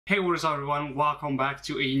Hey, what is up everyone? Welcome back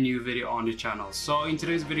to a new video on the channel. So in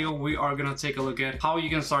today's video, we are gonna take a look at how you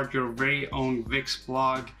can start your very own Wix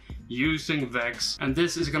blog using Wix, and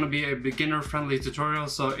this is going to be a beginner friendly tutorial.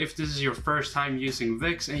 So if this is your first time using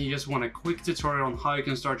Wix and you just want a quick tutorial on how you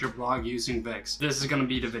can start your blog using Wix, this is going to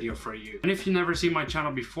be the video for you. And if you've never seen my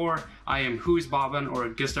channel before, I am Who's Bobbin or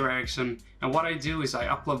Gustav Eriksson, and what I do is I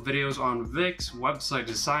upload videos on Wix, website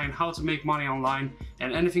design, how to make money online,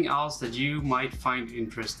 and anything else that you might find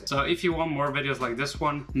interesting. So if you want more videos like this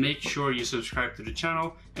one, make sure you subscribe to the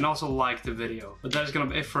channel and also like the video. But that is going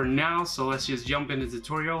to be it for now, so let's just jump into the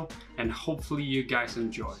tutorial and hopefully you guys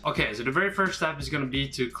enjoy. Okay, so the very first step is going to be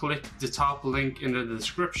to click the top link in the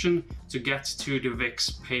description to get to the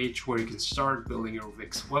Wix page where you can start building your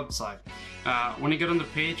Wix website. When you get on the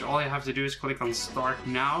page, all you have to do is click on Start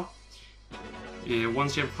Now.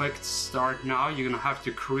 Once you have clicked Start Now, you're going to have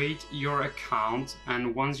to create your account,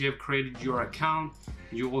 and once you have created your account,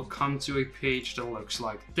 you will come to a page that looks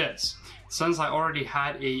like this. Since I already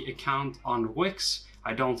had an account on Wix,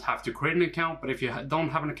 I don't have to create an account, but if you don't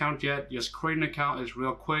have an account yet, just create an account. It's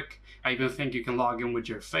real quick. I even think you can log in with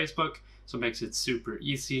your Facebook, so it makes it super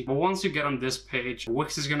easy. But once you get on this page,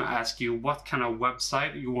 Wix is going to ask you what kind of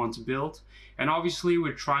website you want to build. And obviously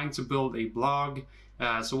we're trying to build a blog.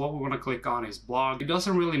 So what we want to click on is blog. It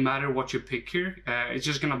doesn't really matter what you pick here. It's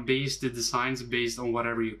just going to base the designs based on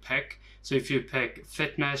whatever you pick. So if you pick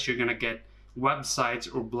fitness, you're going to get websites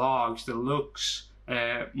or blogs that looks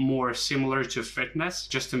more similar to fitness,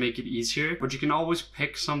 just to make it easier. But you can always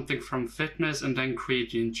pick something from fitness and then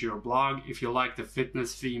create it into your blog if you like the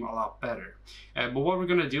fitness theme a lot better. But what we're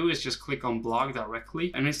gonna do is just click on blog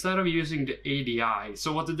directly, and instead of using the ADI,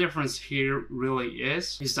 so what the difference here really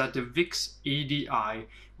is that the Wix ADI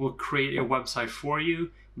will create a website for you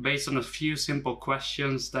based on a few simple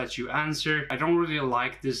questions that you answer. I don't really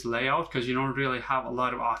like this layout because you don't really have a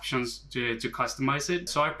lot of options to customize it.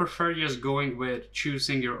 So I prefer just going with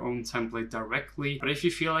choosing your own template directly. But if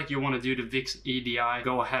you feel like you want to do the Wix ADI,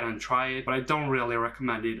 go ahead and try it. But I don't really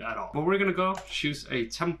recommend it at all. But we're gonna go choose a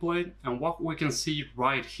template, and what we can see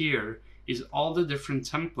right here is all the different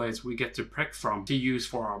templates we get to pick from to use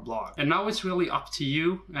for our blog. And now it's really up to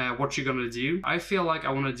you what you're gonna do. I feel like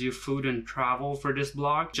I want to do food and travel for this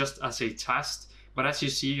blog just as a test. But as you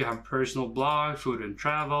see, you have personal blog, food and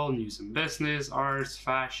travel, news and business, arts,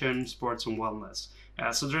 fashion, sports and wellness.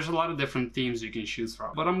 So there's a lot of different themes you can choose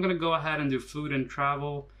from. But I'm gonna go ahead and do food and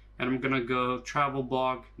travel, and I'm gonna go travel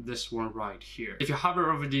blog, this one right here. If you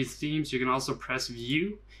hover over these themes, you can also press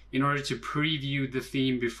view in order to preview the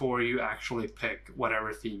theme before you actually pick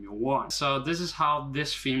whatever theme you want. So this is how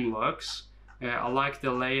this theme looks. I like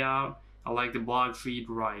the layout. I like the blog feed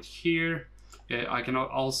right here. I can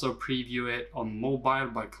also preview it on mobile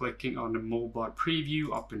by clicking on the mobile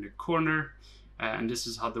preview up in the corner. And this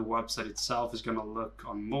is how the website itself is gonna look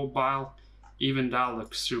on mobile. Even that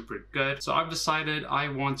looks super good. So I've decided I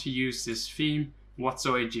want to use this theme. What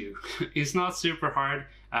do I do? It's not super hard.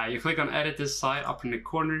 You click on edit this site up in the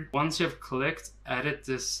corner. Once you have clicked edit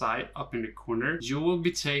this site up in the corner, you will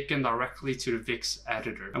be taken directly to the Wix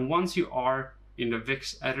Editor. And once you are in the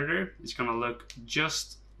Wix Editor, it's gonna look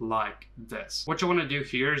just like this. What you wanna do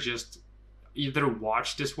here is just either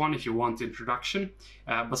watch this one if you want the introduction,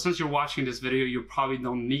 but since you're watching this video, you probably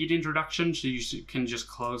don't need introduction, so you can just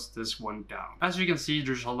close this one down. As you can see,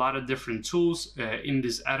 there's a lot of different tools in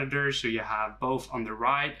this editor, so you have both on the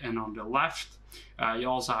right and on the left. You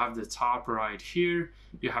also have the top right here.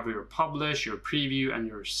 You have your publish, your preview, and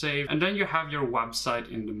your save. And then you have your website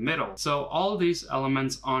in the middle. So all these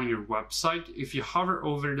elements on your website, if you hover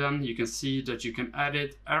over them, you can see that you can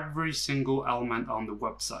edit every single element on the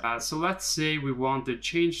website. So let's say we want to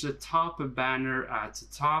change the top banner at the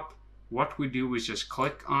top. What we do is just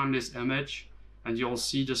click on this image, and you'll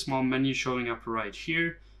see the small menu showing up right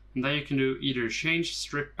here. And then you can do either change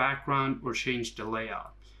strip background or change the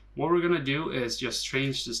layout. What we're gonna do is just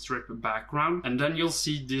change the strip background, and then you'll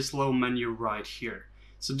see this little menu right here.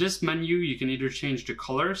 So this menu, you can either change the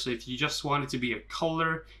color. So if you just want it to be a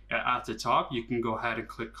color at the top, you can go ahead and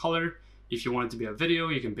click color. If you want it to be a video,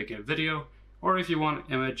 you can pick a video. Or if you want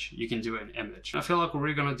an image, you can do an image. I feel like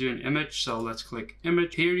we're gonna do an image, so let's click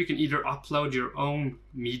image. Here you can either upload your own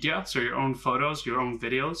media, so your own photos, your own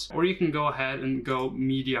videos, or you can go ahead and go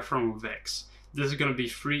media from Wix. This is going to be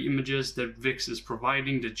free images that Wix is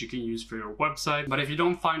providing that you can use for your website. But if you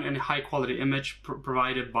don't find any high quality image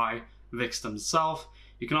provided by Wix themselves,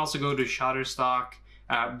 you can also go to Shutterstock.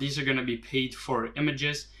 These are going to be paid for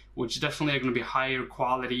images. which definitely are going to be higher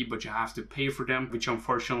quality, but you have to pay for them, which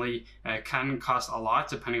unfortunately can cost a lot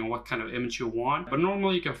depending on what kind of image you want. But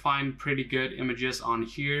normally you can find pretty good images on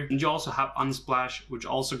here. And you also have Unsplash, which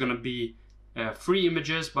also going to be free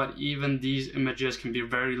images, but even these images can be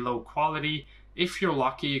very low quality. If you're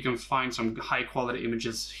lucky, you can find some high quality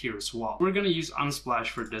images here as well. We're going to use Unsplash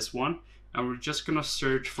for this one, and we're just going to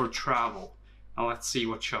search for travel. Now let's see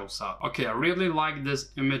what shows up. Okay, I really like this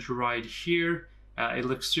image right here. It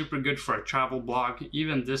looks super good for a travel blog.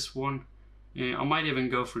 Even this one, I might even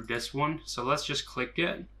go for this one. So let's just click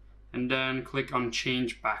it and then click on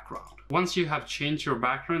change background. Once you have changed your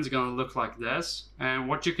background, it's gonna look like this. And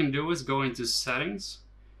what you can do is go into settings,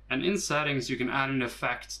 and in settings you can add an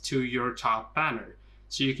effect to your top banner.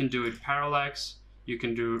 So you can do it parallax, you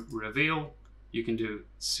can do reveal, you can do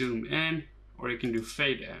zoom in, or you can do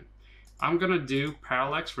fade in. I'm gonna do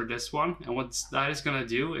parallax for this one, and what that is gonna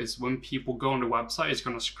do is when people go on the website, it's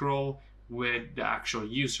gonna scroll with the actual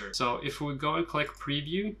user. So if we go and click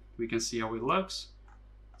preview, we can see how it looks.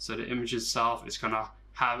 So the image itself is gonna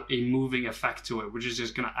have a moving effect to it, which is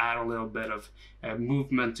just gonna add a little bit of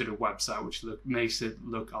movement to the website, which makes it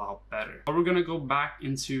look a lot better. But we're gonna go back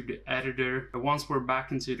into the editor. But once we're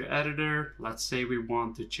back into the editor, let's say we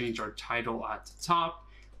want to change our title at the top.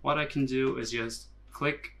 What I can do is just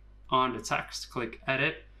click on the text, click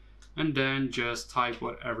edit, and then just type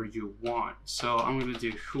whatever you want. So I'm gonna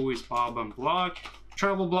do who is Bob on blog,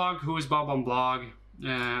 travel blog, who is Bob on blog.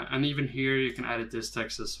 And even here you can edit this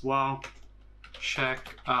text as well.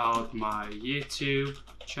 Check out my YouTube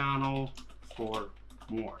channel for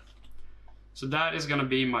more. So that is gonna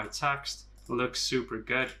be my text. It looks super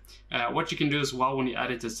good. What you can do as well when you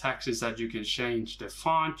edit the text is that you can change the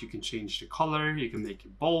font, you can change the color, you can make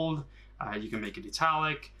it bold, you can make it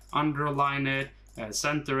italic, underline it,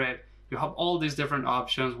 center it. You have all these different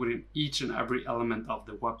options within each and every element of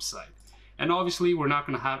the website. And obviously we're not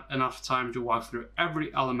going to have enough time to walk through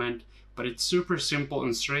every element, but it's super simple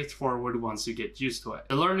and straightforward once you get used to it.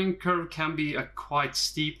 The learning curve can be quite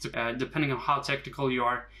steep depending on how technical you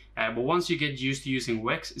are, but once you get used to using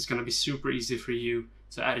Wix, it's going to be super easy for you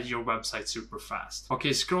to edit your website super fast. Okay,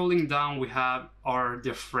 scrolling down, we have our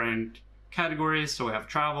different categories. So we have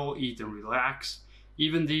travel, eat, and relax.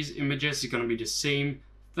 Even these images are going to be the same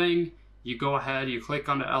thing. You go ahead, you click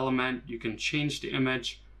on the element, you can change the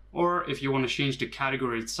image, or if you want to change the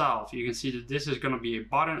category itself, you can see that this is going to be a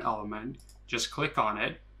button element. Just click on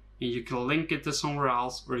it, and you can link it to somewhere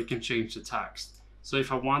else, or you can change the text. So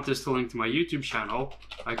if I want this to link to my YouTube channel,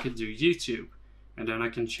 I could do YouTube, and then I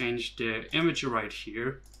can change the image right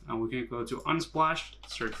here, and we can go to Unsplash,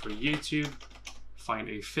 search for YouTube, find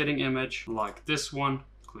a fitting image like this one,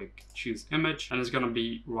 click choose image, and it's gonna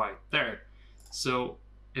be right there. So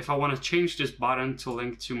if I want to change this button to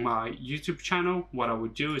link to my YouTube channel, what I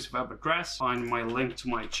would do is web address, find my link to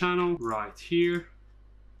my channel right here,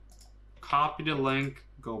 copy the link,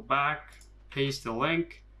 go back, paste the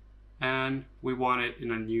link, and we want it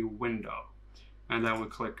in a new window. And then we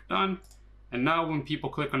click done. And now when people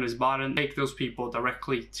click on this button, take those people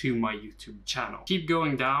directly to my YouTube channel. Keep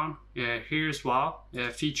going down here as well,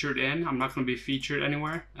 featured in. I'm not gonna be featured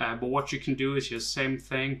anywhere, but what you can do is just same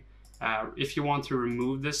thing. If you want to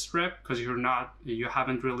remove this strip because you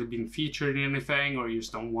haven't really been featured in anything, or you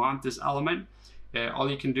just don't want this element,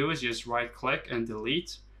 all you can do is just right click and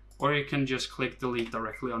delete, or you can just click delete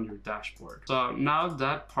directly on your dashboard. So now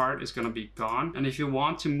that part is going to be gone. And if you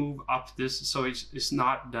want to move up this so it's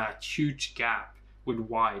not that huge gap with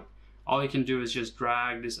wide, all you can do is just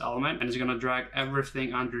drag this element, and it's going to drag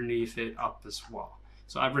everything underneath it up as well.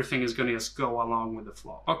 So everything is going to just go along with the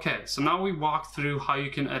flow. Okay, so now we walk through how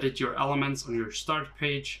you can edit your elements on your start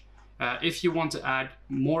page. If you want to add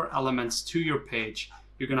more elements to your page,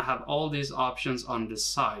 you're going to have all these options on this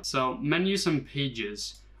side. So menus and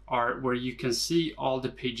pages are where you can see all the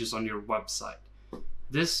pages on your website.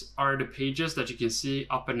 These are the pages that you can see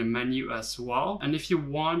up in the menu as well. And if you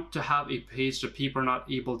want to have a page that people are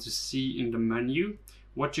not able to see in the menu,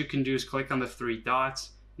 what you can do is click on the three dots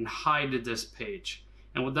and hide this page.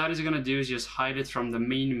 And what that is going to do is just hide it from the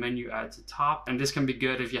main menu at the top. And this can be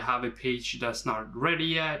good if you have a page that's not ready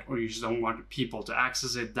yet, or you just don't want people to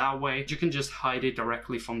access it that way. You can just hide it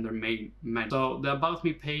directly from their main menu. So the About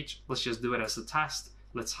Me page, let's just do it as a test.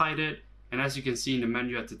 Let's hide it. And as you can see in the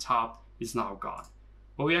menu at the top, it's now gone.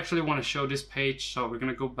 But we actually want to show this page. So we're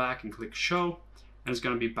going to go back and click show, and it's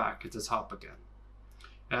going to be back at the top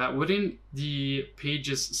again. Within the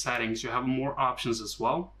pages settings, you have more options as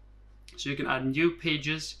well. So you can add new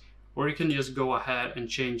pages, or you can just go ahead and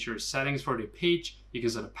change your settings for the page. You can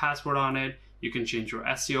set a password on it. You can change your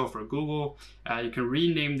SEO for Google. You can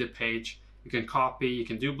rename the page. You can copy, you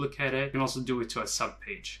can duplicate it, you can also do it to a sub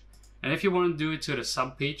page. And if you want to do it to the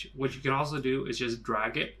sub page, what you can also do is just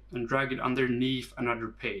drag it underneath another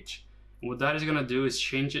page. And what that is going to do is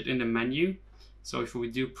change it in the menu. So if we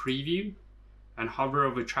do preview and hover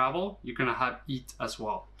over travel, you're going to have eat as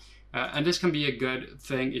well. And this can be a good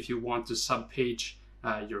thing if you want to sub page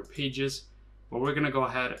your pages, but we're going to go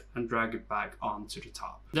ahead and drag it back onto the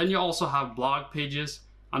top. Then you also have blog pages.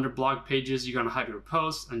 Under blog pages, you're going to have your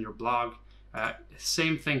posts and your blog.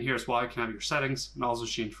 Same thing here as well. You can have your settings and also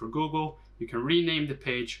change for Google. You can rename the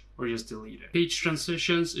page or just delete it. Page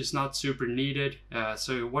transitions is not super needed.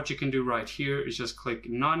 So what you can do right here is just click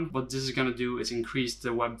none. What this is going to do is increase the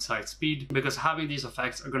website speed, because having these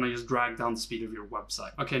effects are going to just drag down the speed of your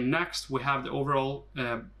website. Okay, next we have the overall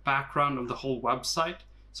background of the whole website.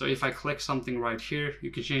 So if I click something right here, you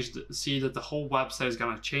can see that the whole website is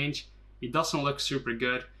going to change. It doesn't look super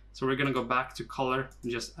good. So we're gonna go back to color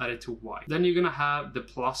and just add it to white. Then you're gonna have the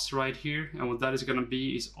plus right here, and what that is gonna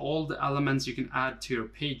be is all the elements you can add to your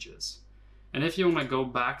pages. And if you wanna go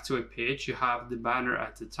back to a page, you have the banner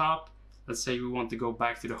at the top. Let's say we want to go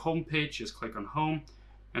back to the home page, just click on home.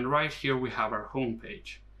 And right here we have our home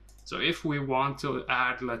page. So if we want to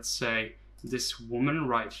add, let's say, this woman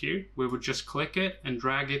right here, we would just click it and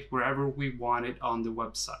drag it wherever we want it on the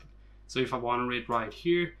website. So if I want it right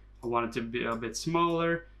here, I want it to be a bit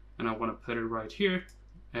smaller, and I want to put it right here,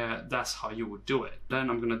 that's how you would do it.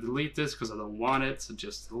 Then I'm going to delete this because I don't want it, so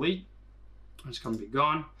just delete. It's going to be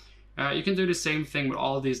gone. You can do the same thing with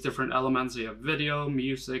all these different elements. You have video,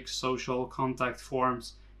 music, social, contact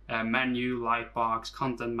forms, menu, lightbox,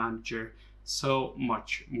 content manager, so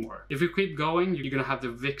much more. If you keep going, you're going to have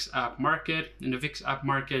the Wix App Market. In the Wix App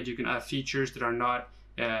Market, you can add features that are not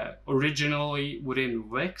originally within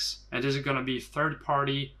Wix, and this is going to be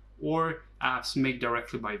third-party or apps made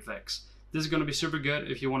directly by Wix. This is going to be super good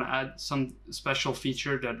if you want to add some special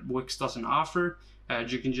feature that Wix doesn't offer.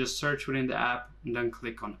 You can just search within the app and then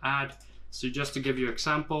click on add. So just to give you an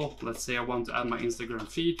example, let's say I want to add my Instagram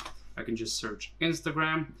feed. I can just search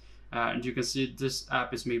Instagram, and you can see this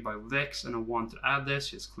app is made by Wix, and I want to add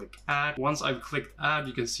this. Just click add. Once I've clicked add,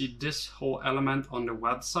 you can see this whole element on the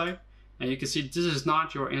website, and you can see this is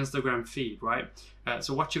not your Instagram feed, right?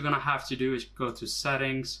 So what you're going to have to do is go to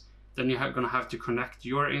settings. Then you're going to have to connect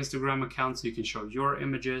your Instagram account so you can show your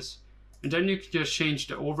images. And then you can just change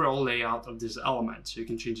the overall layout of this element. So you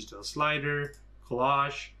can change it to a slider,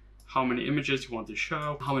 collage, how many images you want to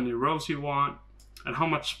show, how many rows you want, and how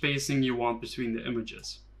much spacing you want between the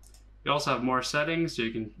images. You also have more settings, so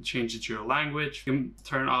you can change it to your language. You can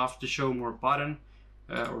turn off the show more button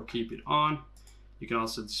or keep it on. You can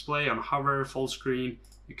also display on hover, full screen.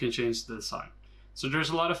 You can change the design. So there's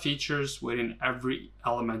a lot of features within every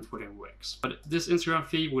element within Wix. But this Instagram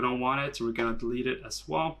feed, we don't want it, so we're gonna delete it as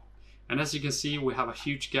well. And as you can see, we have a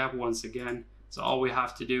huge gap once again. So all we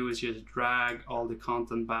have to do is just drag all the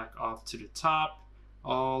content back up to the top,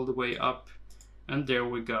 all the way up. And there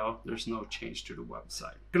we go, there's no change to the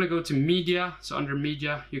website. We're gonna go to media. So under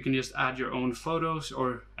media, you can just add your own photos,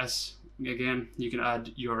 or again, you can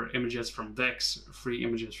add your images from Wix, free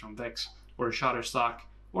images from Wix, or Shutterstock,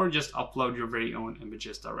 or just upload your very own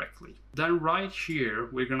images directly. Then right here,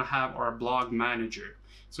 we're gonna have our blog manager.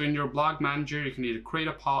 So in your blog manager, you can either create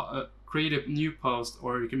a new post,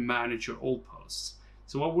 or you can manage your old posts.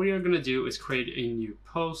 So what we are gonna do is create a new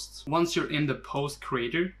post. Once you're in the post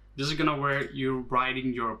creator, this is gonna where you're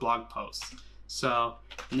writing your blog post. So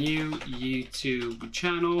new YouTube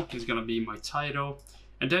channel is gonna be my title,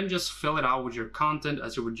 and then just fill it out with your content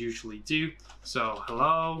as you would usually do. So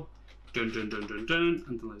hello, dun dun dun dun dun,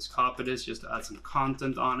 and then let's copy this just to add some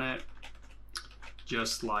content on it,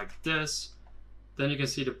 just like this. Then you can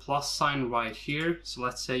see the plus sign right here. So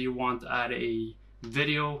let's say you want to add a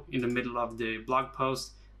video in the middle of the blog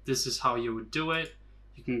post. This is how you would do it.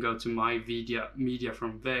 You can go to my media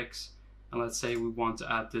from Wix, and let's say we want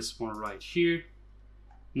to add this one right here.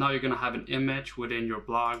 Now you're gonna have an image within your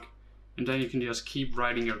blog, and then you can just keep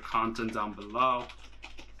writing your content down below.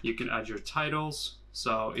 You can add your titles.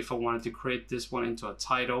 So if I wanted to create this one into a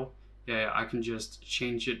title, I can just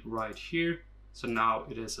change it right here. So now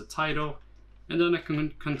it is a title, and then I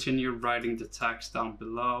can continue writing the text down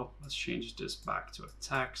below. Let's change this back to a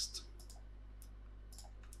text.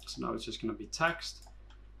 So now it's just gonna be text.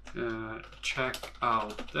 Check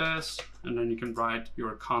out this, and then you can write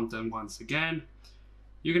your content once again.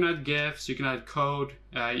 You can add GIFs, you can add code,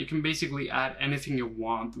 you can basically add anything you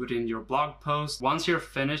want within your blog post. Once you're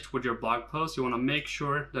finished with your blog post, you want to make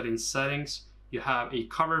sure that in settings you have a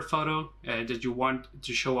cover photo that you want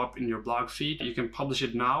to show up in your blog feed. You can publish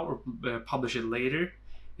it now or publish it later.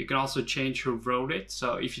 You can also change who wrote it.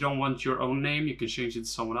 So if you don't want your own name, you can change it to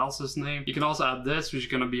someone else's name. You can also add this, which is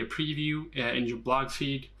going to be a preview in your blog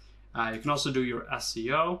feed. You can also do your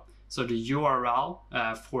SEO, so the URL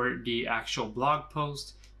for the actual blog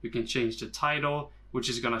post. You can change the title, which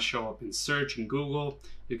is going to show up in search in Google.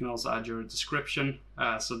 You can also add your description.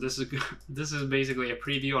 So this is basically a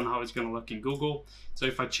preview on how it's going to look in Google. So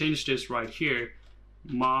if I change this right here,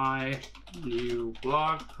 my new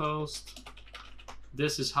blog post,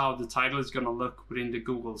 this is how the title is going to look within the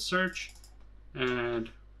Google search. And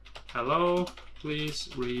hello, please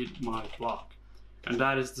read my blog. And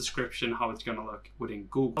that is the description, how it's going to look within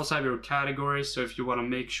Google. Also have your categories. So if you want to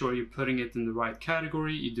make sure you're putting it in the right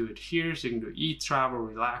category, you do it here. So you can do eat, travel,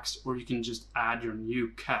 relax, or you can just add your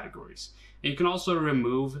new categories. And you can also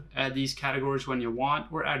remove these categories when you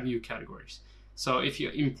want, or add new categories. So if you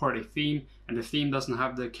import a theme and the theme doesn't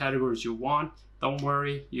have the categories you want, don't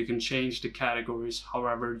worry, you can change the categories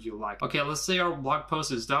however you like. Okay, let's say our blog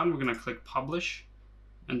post is done. We're going to click publish,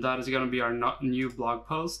 and that is going to be our new blog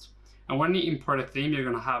post. And when you import a theme, you're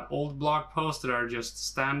going to have old blog posts that are just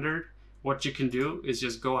standard. What you can do is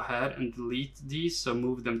just go ahead and delete these, so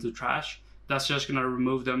move them to trash. That's just going to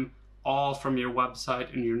remove them all from your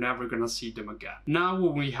website, and you're never going to see them again. Now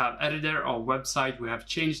when we have edited our website, we have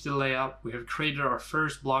changed the layout, we have created our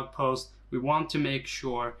first blog post, we want to make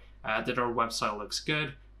sure that our website looks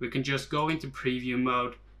good. We can just go into preview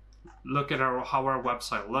mode, look at how our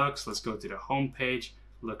website looks. Let's go to the home page.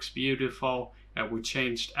 Looks beautiful. We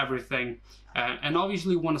changed everything, and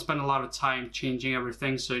obviously we want to spend a lot of time changing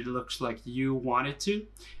everything so it looks like you want it to.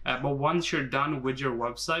 But once you're done with your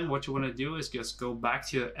website, what you want to do is just go back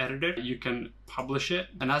to your editor. You can publish it,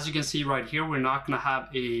 and as you can see right here, we're not going to have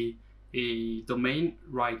a domain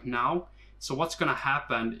right now. So what's going to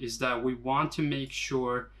happen is that we want to make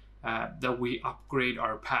sure that we upgrade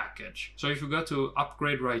our package. So if we go to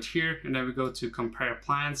upgrade right here, and then we go to compare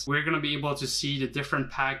plans, we're going to be able to see the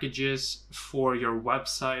different packages for your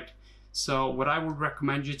website. So what I would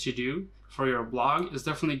recommend you to do for your blog is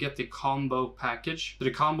definitely get the combo package.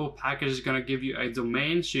 The combo package is going to give you a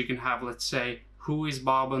domain, so you can have, let's say,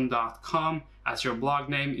 whoisbobbin.com as your blog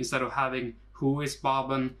name instead of having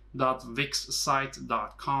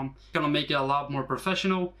whoisbobbin.wixsite.com. It's going to make it a lot more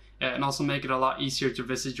professional, and also make it a lot easier to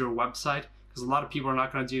visit your website, because a lot of people are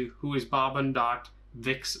not going to do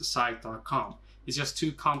whoisbobbin.wixsite.com. It's just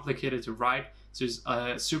too complicated to write. So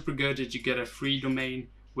it's super good that you get a free domain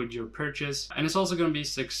with your purchase, and it's also going to be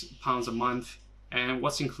 £6 a month. And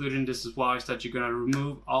what's included in this as well is that you're going to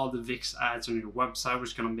remove all the Wix ads on your website,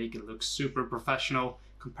 which is going to make it look super professional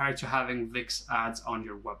compared to having Wix ads on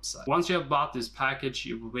your website. Once you have bought this package,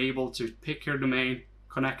 you will be able to pick your domain,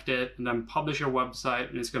 connect it, and then publish your website,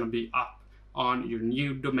 and it's going to be up on your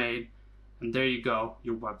new domain. And there you go,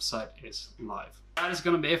 your website is live. That is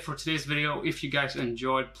going to be it for today's video. If you guys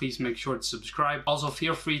enjoyed, please make sure to subscribe. Also,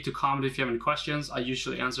 feel free to comment if you have any questions. I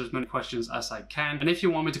usually answer as many questions as I can. And if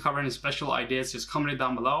you want me to cover any special ideas, just comment it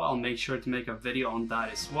down below. I'll make sure to make a video on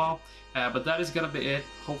that as well. But that is going to be it.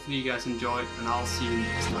 Hopefully you guys enjoyed, and I'll see you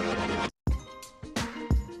next time.